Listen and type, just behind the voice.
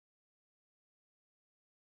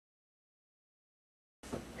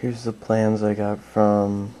Here's the plans I got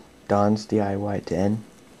from Don's DIY Den.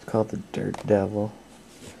 It's called the Dirt Devil.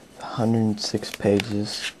 106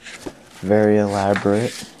 pages. Very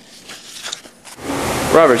elaborate.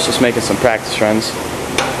 Robert's just making some practice runs.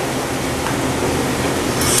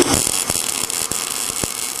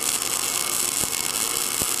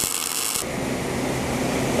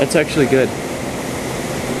 That's actually good.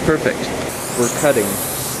 Perfect. We're cutting.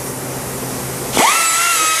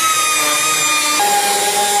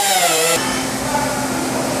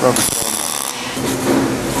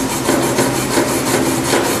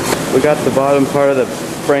 We got the bottom part of the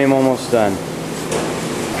frame almost done.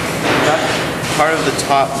 Got part of the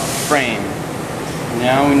top frame.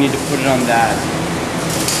 Now we need to put it on that.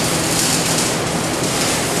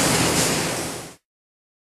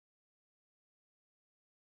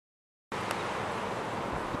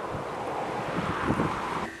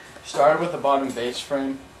 Started with the bottom base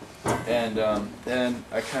frame, and then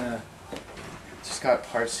I kind of just got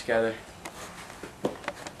parts together.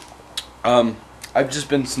 I've just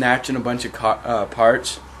been snatching a bunch of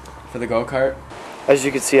parts for the go-kart. As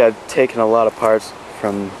you can see, I've taken a lot of parts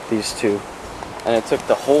from these two, and I took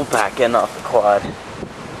the whole back end off the quad.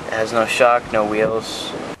 It has no shock, no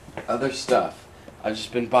wheels. Other stuff I've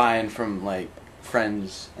just been buying from like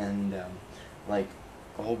friends, and like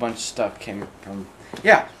a whole bunch of stuff came from,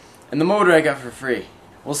 yeah. And the motor I got for free.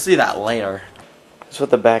 We'll see that later. That's what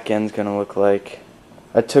the back end's gonna look like.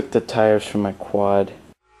 I took the tires from my quad.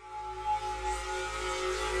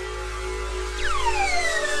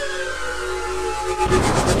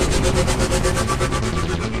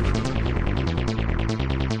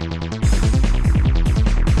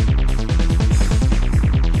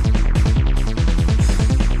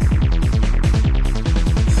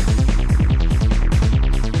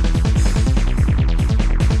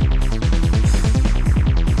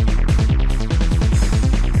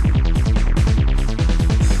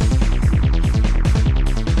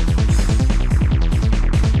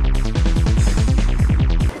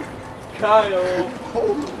 Kyle!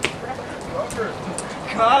 Holy crap, Robert!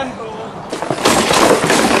 Kyle!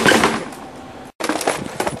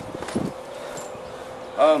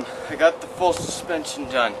 I got the full suspension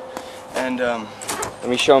done, and let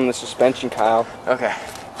me show him the suspension, Kyle. Okay,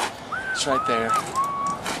 it's right there,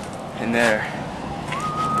 and there.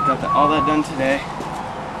 Got all that done today,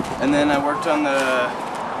 and then I worked on the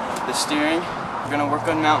steering. We're gonna work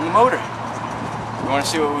on mounting the motor. You want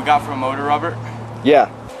to see what we got for a motor, Robert? Yeah.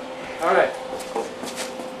 Alright,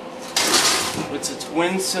 it's a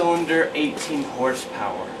twin cylinder, 18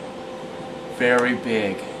 horsepower. Very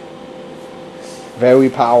big. Very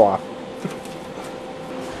power.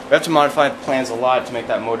 We have to modify the plans a lot to make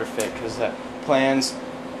that motor fit, because the plans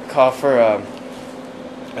call for a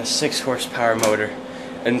 6 horsepower motor.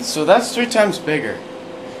 And so that's 3 times bigger.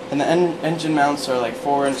 And the engine mounts are like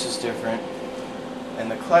 4 inches different. And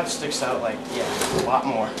the clutch sticks out like, yeah, a lot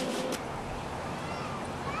more.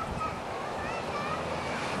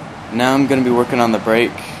 Now I'm going to be working on the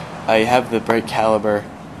brake. I have the brake caliper,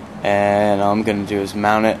 and all I'm going to do is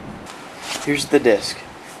mount it. Here's the disc.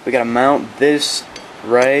 We got to mount this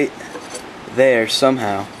right there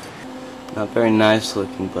somehow. Not very nice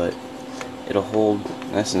looking, but it'll hold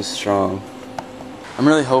nice and strong. I'm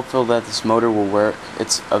really hopeful that this motor will work.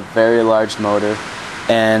 It's a very large motor,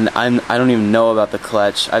 and I don't even know about the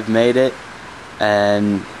clutch. I've made it,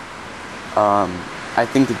 and I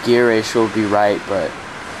think the gear ratio will be right, but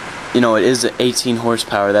you know, it is 18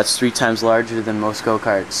 horsepower. That's 3 times larger than most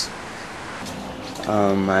go-karts.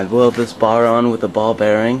 I welded this bar on with a ball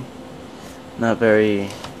bearing. Not very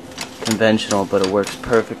conventional, but it works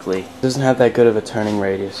perfectly. It doesn't have that good of a turning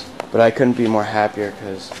radius, but I couldn't be more happier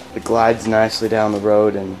because it glides nicely down the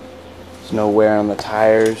road and there's no wear on the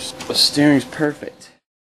tires. The steering's perfect.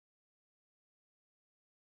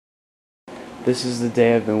 This is the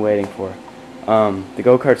day I've been waiting for. The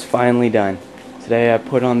go-kart's finally done. Today I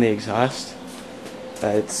put on the exhaust.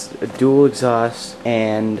 It's a dual exhaust,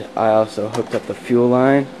 and I also hooked up the fuel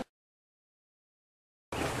line.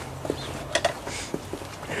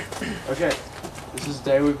 Okay, this is the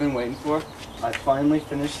day we've been waiting for. I finally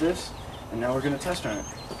finished this, and now we're going to test run it.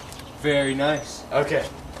 Very nice. Okay,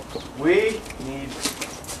 we need...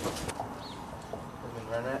 We're going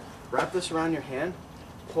to run it. Wrap this around your hand.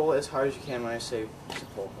 Pull as hard as you can when I say to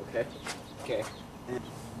pull, okay? Okay. And,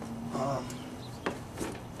 alright.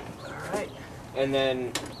 And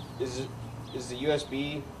then, is the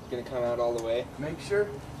USB gonna come out all the way? Make sure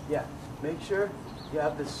you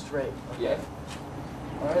have this straight, okay? Yeah.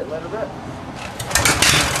 Alright, let it rip.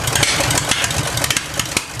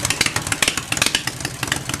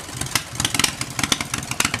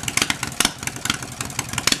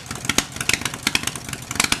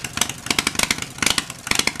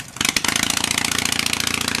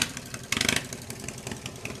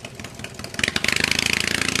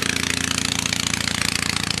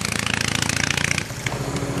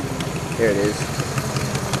 Here it is.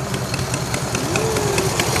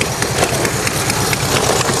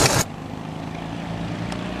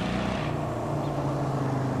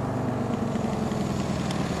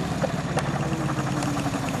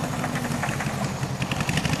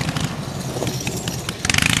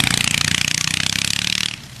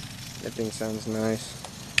 That thing sounds nice.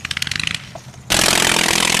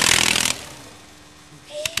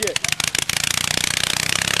 Shit.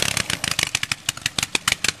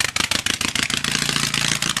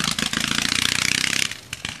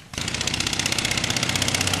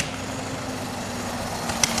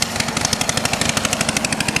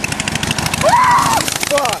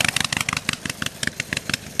 Fuck!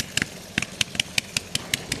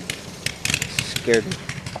 Scared me.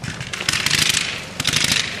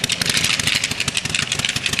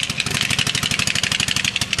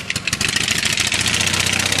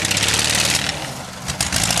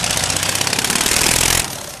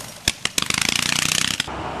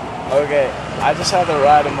 Okay, I just had the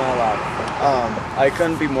ride of my life. I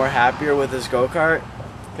couldn't be more happier with this go-kart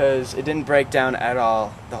because it didn't break down at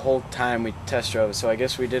all the whole time we test drove. So I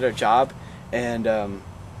guess we did our job and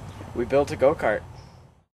we built a go-kart.